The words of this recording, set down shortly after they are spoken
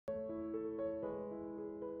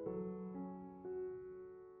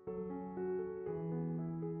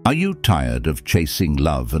Are you tired of chasing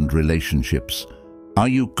love and relationships? Are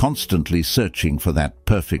you constantly searching for that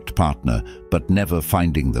perfect partner but never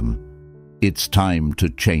finding them? It's time to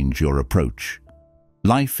change your approach.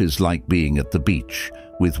 Life is like being at the beach,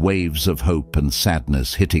 with waves of hope and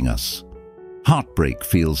sadness hitting us. Heartbreak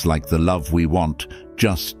feels like the love we want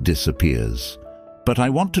just disappears. But I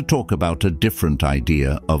want to talk about a different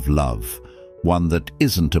idea of love, one that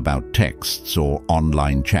isn't about texts or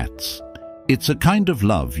online chats. It's a kind of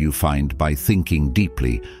love you find by thinking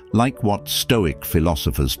deeply, like what Stoic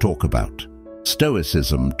philosophers talk about.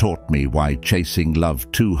 Stoicism taught me why chasing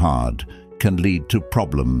love too hard can lead to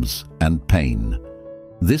problems and pain.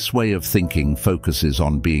 This way of thinking focuses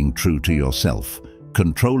on being true to yourself,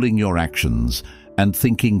 controlling your actions, and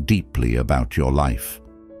thinking deeply about your life.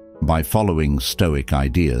 By following Stoic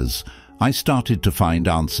ideas, I started to find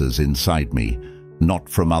answers inside me, not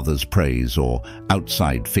from others' praise or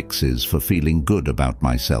outside fixes for feeling good about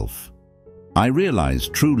myself. I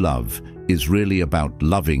realized true love is really about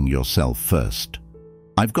loving yourself first.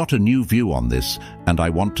 I've got a new view on this, and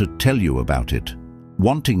I want to tell you about it.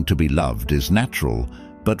 Wanting to be loved is natural,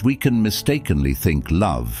 but we can mistakenly think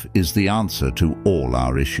love is the answer to all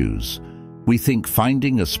our issues. We think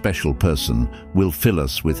finding a special person will fill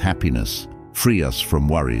us with happiness, free us from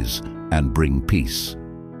worries, and bring peace.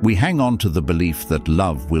 We hang on to the belief that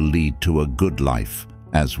love will lead to a good life,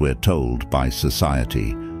 as we're told by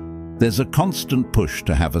society. There's a constant push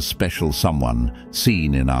to have a special someone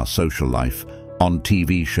seen in our social life, on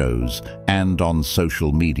TV shows, and on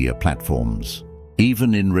social media platforms.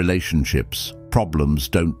 Even in relationships, problems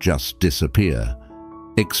don't just disappear.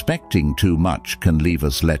 Expecting too much can leave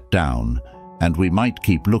us let down, and we might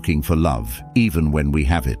keep looking for love even when we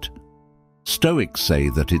have it. Stoics say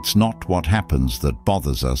that it's not what happens that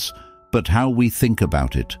bothers us, but how we think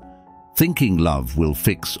about it. Thinking love will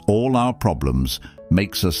fix all our problems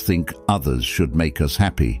makes us think others should make us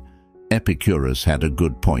happy. Epicurus had a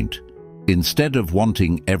good point. Instead of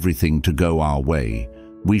wanting everything to go our way,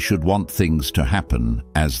 we should want things to happen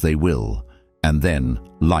as they will, and then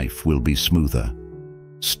life will be smoother.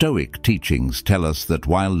 Stoic teachings tell us that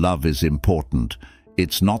while love is important,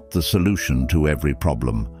 it's not the solution to every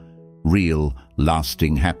problem. Real,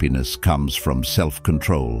 lasting happiness comes from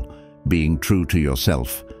self-control, being true to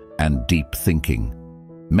yourself, and deep thinking.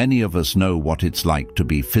 Many of us know what it's like to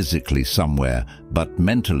be physically somewhere, but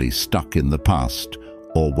mentally stuck in the past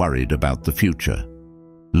or worried about the future.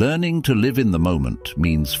 Learning to live in the moment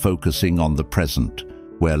means focusing on the present,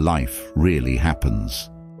 where life really happens.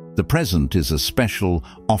 The present is a special,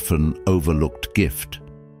 often overlooked gift.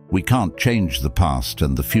 We can't change the past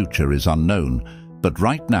and the future is unknown, but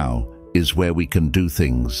right now is where we can do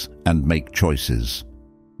things and make choices.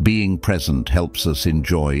 Being present helps us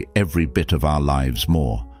enjoy every bit of our lives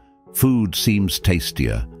more. Food seems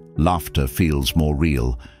tastier, laughter feels more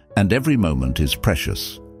real, and every moment is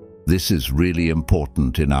precious. This is really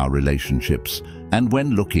important in our relationships and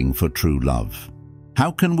when looking for true love.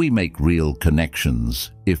 How can we make real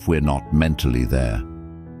connections if we're not mentally there?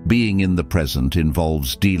 Being in the present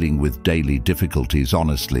involves dealing with daily difficulties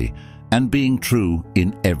honestly and being true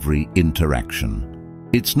in every interaction.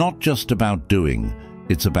 It's not just about doing,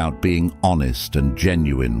 it's about being honest and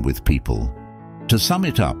genuine with people. To sum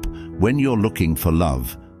it up, when you're looking for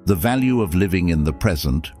love, the value of living in the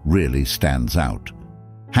present really stands out.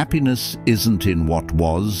 Happiness isn't in what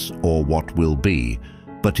was or what will be,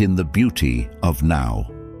 but in the beauty of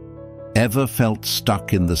now. Ever felt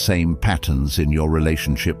stuck in the same patterns in your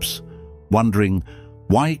relationships? Wondering,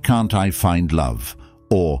 why can't I find love?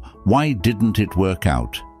 Or why didn't it work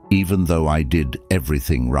out, even though I did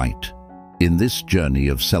everything right? In this journey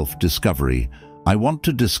of self-discovery, I want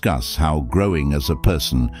to discuss how growing as a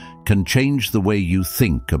person can change the way you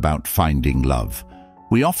think about finding love.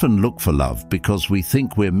 We often look for love because we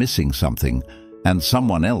think we're missing something, and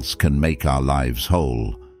someone else can make our lives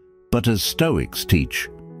whole. But as Stoics teach,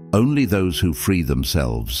 only those who free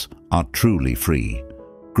themselves are truly free.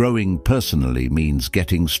 Growing personally means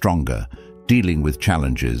getting stronger, dealing with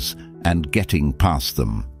challenges, and getting past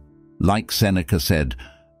them. Like Seneca said,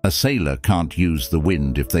 a sailor can't use the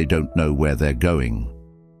wind if they don't know where they're going.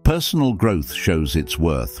 Personal growth shows its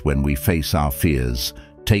worth when we face our fears,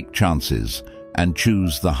 take chances, and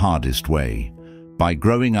choose the hardest way. By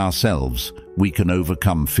growing ourselves, we can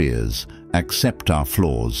overcome fears, accept our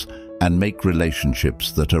flaws, and make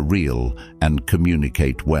relationships that are real and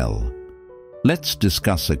communicate well. Let's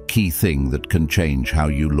discuss a key thing that can change how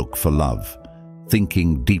you look for love: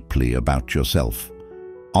 thinking deeply about yourself.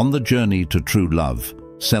 On the journey to true love,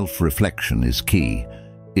 self-reflection is key.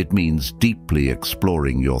 It means deeply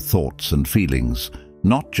exploring your thoughts and feelings,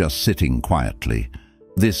 not just sitting quietly.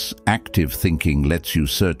 This active thinking lets you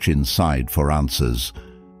search inside for answers.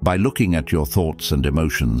 By looking at your thoughts and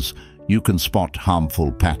emotions, you can spot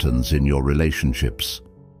harmful patterns in your relationships.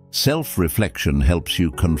 Self-reflection helps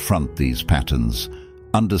you confront these patterns,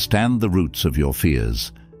 understand the roots of your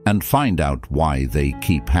fears, and find out why they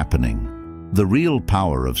keep happening. The real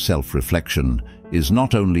power of self-reflection is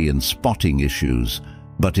not only in spotting issues,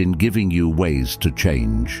 but in giving you ways to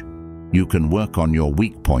change. You can work on your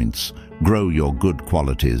weak points, grow your good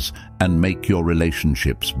qualities, and make your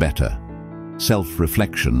relationships better.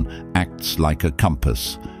 Self-reflection acts like a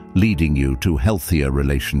compass, leading you to healthier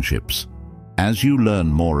relationships. As you learn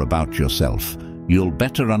more about yourself, you'll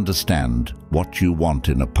better understand what you want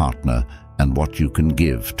in a partner and what you can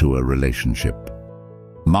give to a relationship.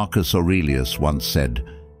 Marcus Aurelius once said,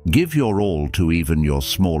 "Give your all to even your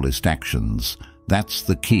smallest actions. That's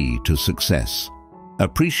the key to success."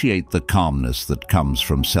 Appreciate the calmness that comes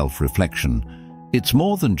from self-reflection. It's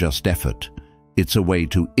more than just effort. It's a way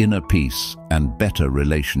to inner peace and better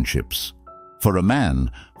relationships. For a man,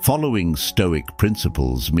 following Stoic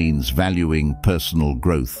principles means valuing personal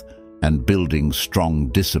growth and building strong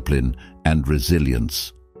discipline and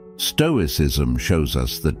resilience. Stoicism shows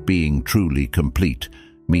us that being truly complete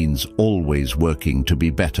means always working to be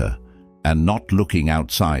better and not looking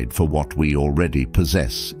outside for what we already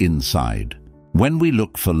possess inside. When we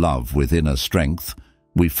look for love with inner strength,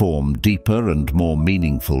 we form deeper and more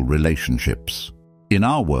meaningful relationships. In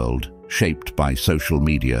our world, shaped by social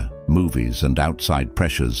media, movies, and outside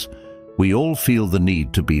pressures, we all feel the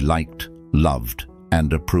need to be liked, loved,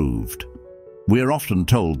 and approved. We're often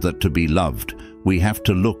told that to be loved, we have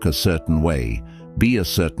to look a certain way, be a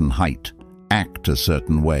certain height, act a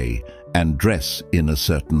certain way, and dress in a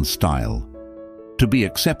certain style. To be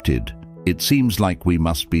accepted, it seems like we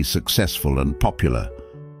must be successful and popular,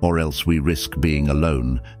 or else we risk being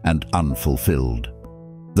alone and unfulfilled.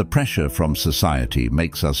 The pressure from society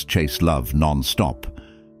makes us chase love non-stop,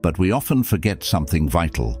 but we often forget something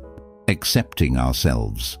vital: accepting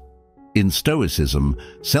ourselves. In Stoicism,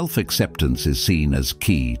 self-acceptance is seen as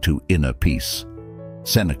key to inner peace.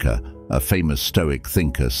 Seneca, a famous Stoic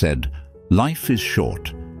thinker, said, "Life is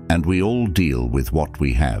short, and we all deal with what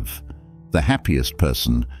we have. The happiest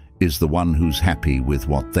person is the one who's happy with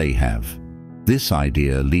what they have." This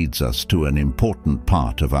idea leads us to an important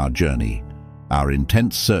part of our journey. Our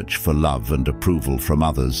intense search for love and approval from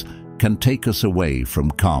others can take us away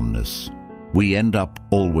from calmness. We end up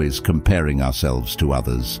always comparing ourselves to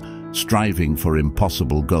others, striving for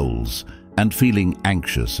impossible goals, and feeling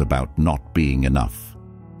anxious about not being enough.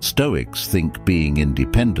 Stoics think being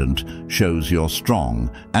independent shows you're strong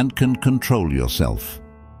and can control yourself.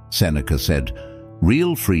 Seneca said,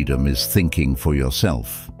 "Real freedom is thinking for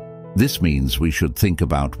yourself." This means we should think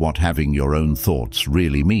about what having your own thoughts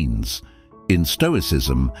really means. In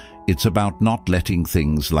Stoicism, it's about not letting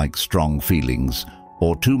things like strong feelings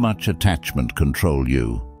or too much attachment control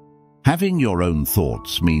you. Having your own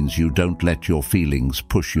thoughts means you don't let your feelings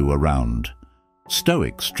push you around.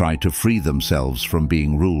 Stoics try to free themselves from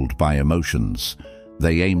being ruled by emotions.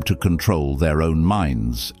 They aim to control their own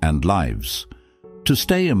minds and lives. To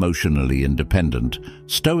stay emotionally independent,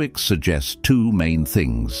 Stoics suggest two main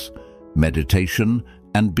things: meditation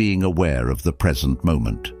and being aware of the present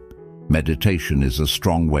moment. Meditation is a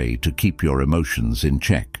strong way to keep your emotions in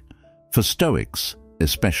check. For Stoics,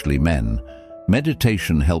 especially men,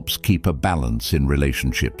 meditation helps keep a balance in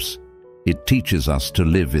relationships. It teaches us to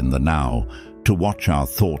live in the now, to watch our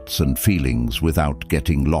thoughts and feelings without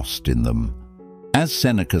getting lost in them. As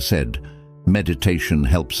Seneca said, meditation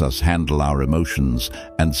helps us handle our emotions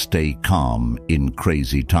and stay calm in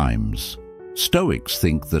crazy times. Stoics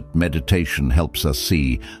think that meditation helps us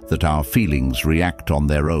see that our feelings react on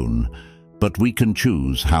their own, but we can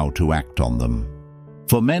choose how to act on them.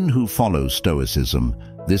 For men who follow Stoicism,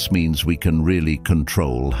 this means we can really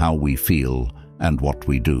control how we feel and what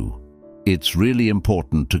we do. It's really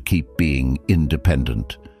important to keep being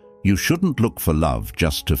independent. You shouldn't look for love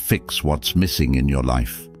just to fix what's missing in your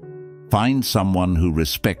life. Find someone who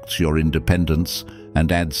respects your independence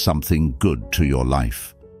and adds something good to your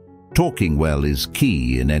life. Talking well is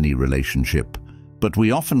key in any relationship, but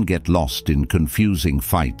we often get lost in confusing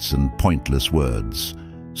fights and pointless words.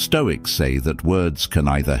 Stoics say that words can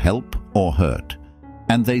either help or hurt,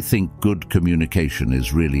 and they think good communication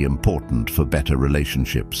is really important for better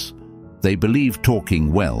relationships. They believe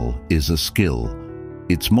talking well is a skill.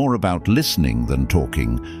 It's more about listening than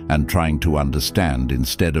talking and trying to understand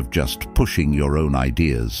instead of just pushing your own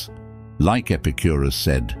ideas. Like Epicurus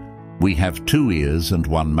said, "We have 2 ears and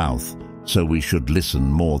 1 mouth, so we should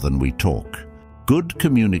listen more than we talk." Good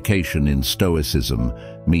communication in Stoicism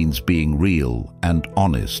means being real and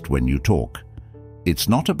honest when you talk. It's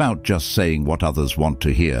not about just saying what others want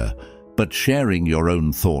to hear, but sharing your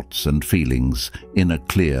own thoughts and feelings in a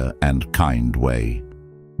clear and kind way.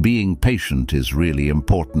 Being patient is really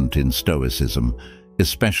important in Stoicism,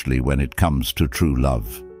 especially when it comes to true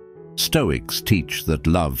love. Stoics teach that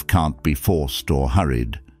love can't be forced or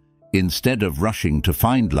hurried. Instead of rushing to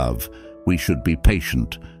find love, we should be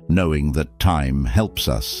patient, knowing that time helps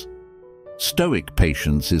us. Stoic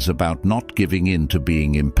patience is about not giving in to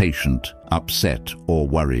being impatient, upset, or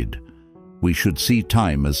worried. We should see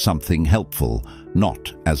time as something helpful,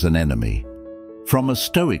 not as an enemy. From a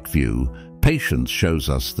Stoic view, patience shows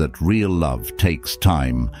us that real love takes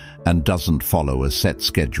time and doesn't follow a set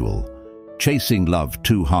schedule. Chasing love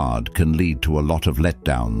too hard can lead to a lot of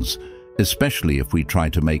letdowns, especially if we try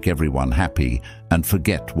to make everyone happy and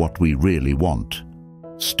forget what we really want.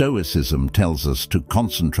 Stoicism tells us to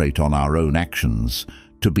concentrate on our own actions,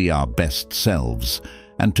 to be our best selves,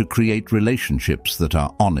 and to create relationships that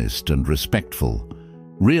are honest and respectful.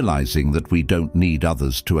 Realizing that we don't need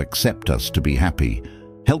others to accept us to be happy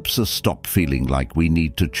helps us stop feeling like we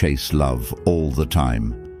need to chase love all the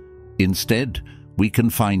time. Instead, we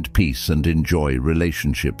can find peace and enjoy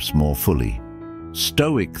relationships more fully.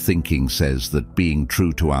 Stoic thinking says that being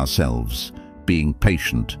true to ourselves, being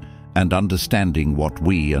patient, and understanding what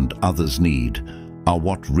we and others need are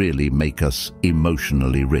what really make us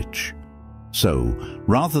emotionally rich. So,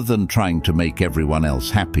 rather than trying to make everyone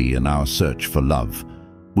else happy in our search for love,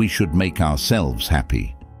 we should make ourselves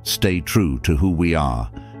happy, stay true to who we are,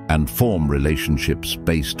 and form relationships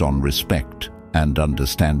based on respect and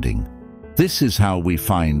understanding. This is how we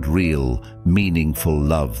find real, meaningful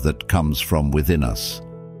love that comes from within us,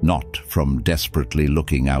 not from desperately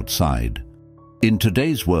looking outside. In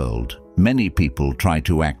today's world, many people try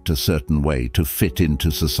to act a certain way to fit into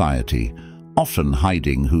society, often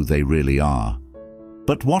hiding who they really are.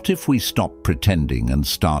 But what if we stop pretending and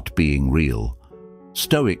start being real?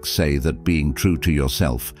 Stoics say that being true to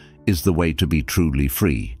yourself is the way to be truly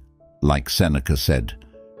free. Like Seneca said,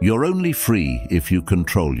 "You're only free if you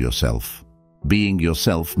control yourself." Being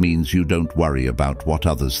yourself means you don't worry about what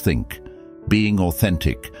others think. Being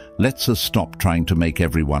authentic lets us stop trying to make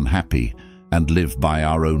everyone happy and live by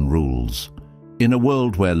our own rules. In a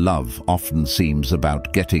world where love often seems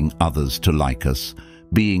about getting others to like us,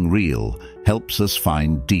 being real helps us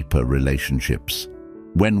find deeper relationships.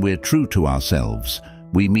 When we're true to ourselves,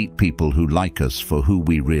 we meet people who like us for who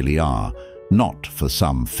we really are, not for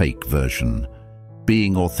some fake version.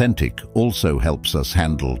 Being authentic also helps us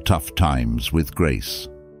handle tough times with grace.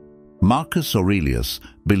 Marcus Aurelius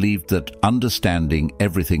believed that understanding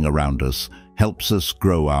everything around us helps us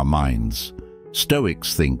grow our minds.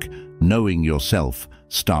 Stoics think knowing yourself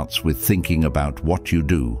starts with thinking about what you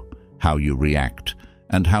do, how you react,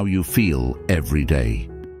 and how you feel every day.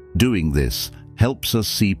 Doing this helps us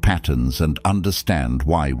see patterns and understand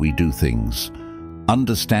why we do things.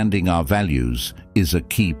 Understanding our values is a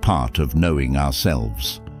key part of knowing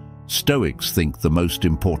ourselves. Stoics think the most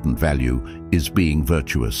important value is being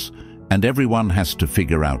virtuous, and everyone has to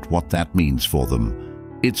figure out what that means for them.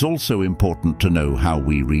 It's also important to know how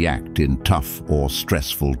we react in tough or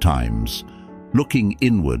stressful times. Looking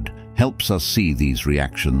inward helps us see these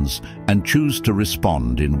reactions and choose to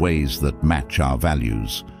respond in ways that match our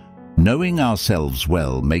values. Knowing ourselves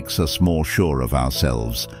well makes us more sure of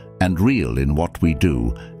ourselves and real in what we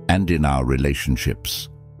do and in our relationships.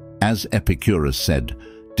 As Epicurus said,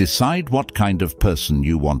 "Decide what kind of person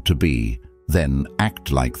you want to be, then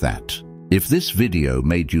act like that." If this video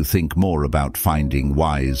made you think more about finding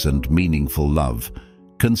wise and meaningful love,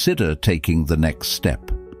 consider taking the next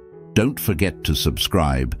step. Don't forget to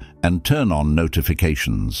subscribe and turn on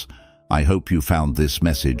notifications. I hope you found this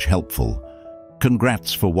message helpful.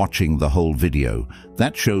 Congrats for watching the whole video.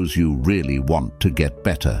 That shows you really want to get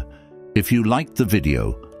better. If you liked the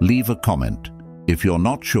video, leave a comment. If you're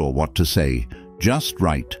not sure what to say, just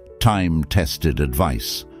write "time-tested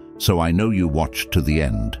advice," so I know you watched to the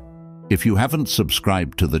end. If you haven't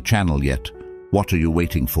subscribed to the channel yet, what are you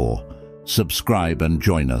waiting for? Subscribe and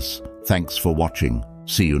join us. Thanks for watching.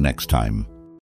 See you next time.